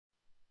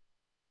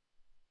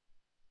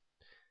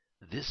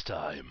This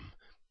time,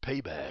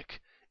 payback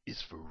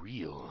is for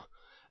real.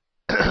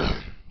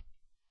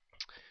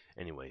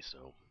 Anyway,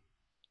 so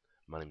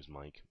my name is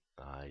Mike.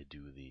 I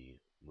do the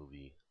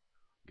movie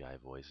guy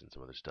voice and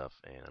some other stuff,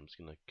 and I'm just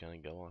gonna kind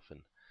of go off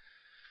and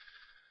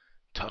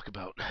talk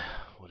about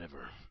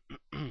whatever.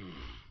 um,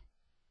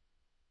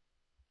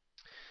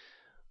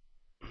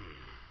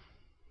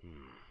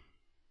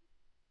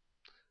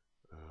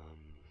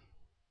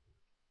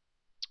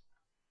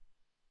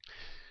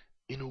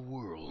 in a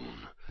world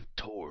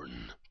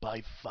torn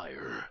by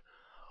fire,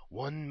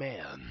 one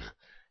man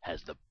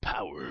has the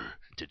power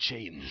to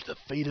change the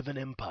fate of an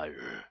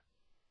empire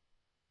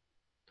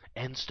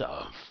and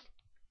stuff.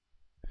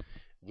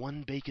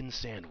 One bacon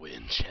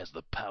sandwich has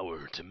the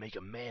power to make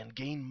a man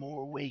gain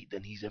more weight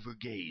than he's ever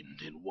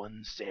gained in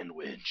one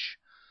sandwich.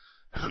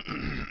 I've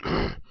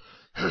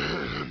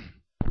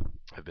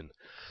been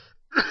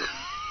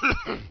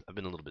I've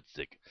been a little bit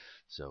sick,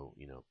 so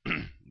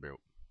bear.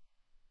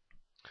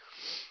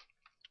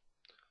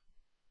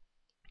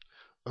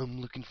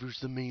 I'm looking for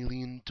some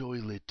alien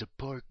toilet to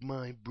park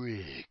my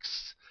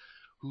bricks.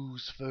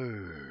 Who's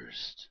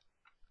first?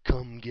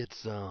 Come get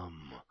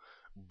some.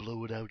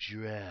 Blow it out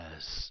your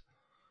ass.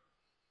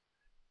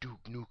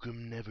 Duke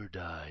Nukem never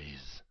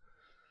dies.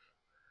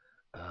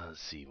 Let's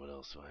see, what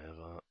else do I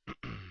have?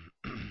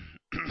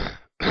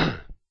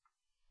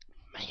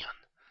 Man,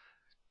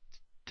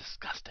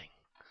 disgusting.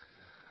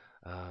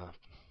 Uh,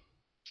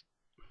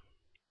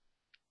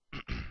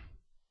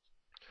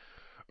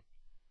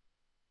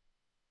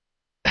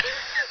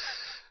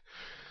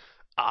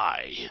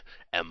 I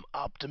am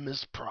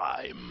Optimus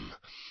Prime,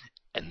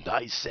 and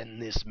I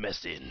send this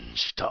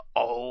message to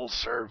all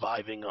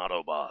surviving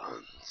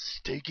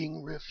Autobots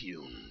taking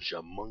refuge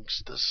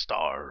amongst the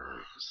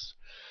stars.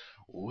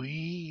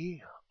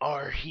 We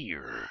are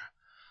here.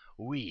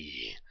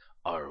 We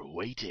are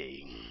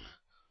waiting.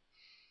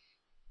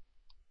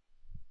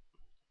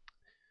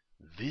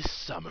 This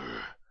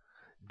summer,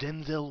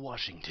 Denzel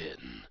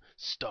Washington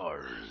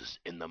stars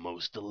in the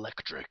most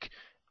electric,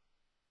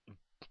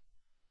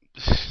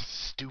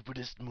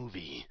 stupidest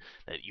movie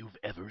that you've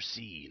ever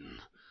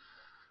seen.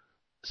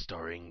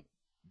 Starring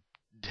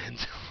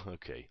Denzel.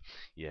 Okay.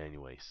 Yeah,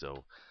 anyway,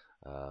 so,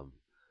 um,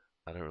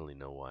 I don't really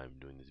know why I'm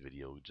doing this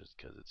video, just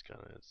because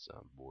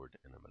I'm bored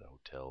and I'm at a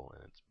hotel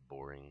and it's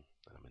boring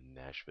and I'm in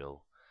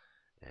Nashville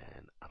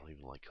and I don't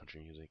even like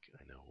country music.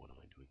 I know, what am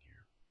I doing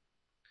here?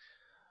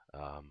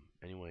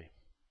 Anyway,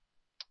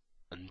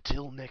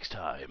 until next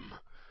time,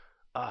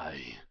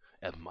 I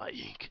am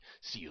Mike.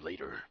 See you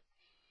later.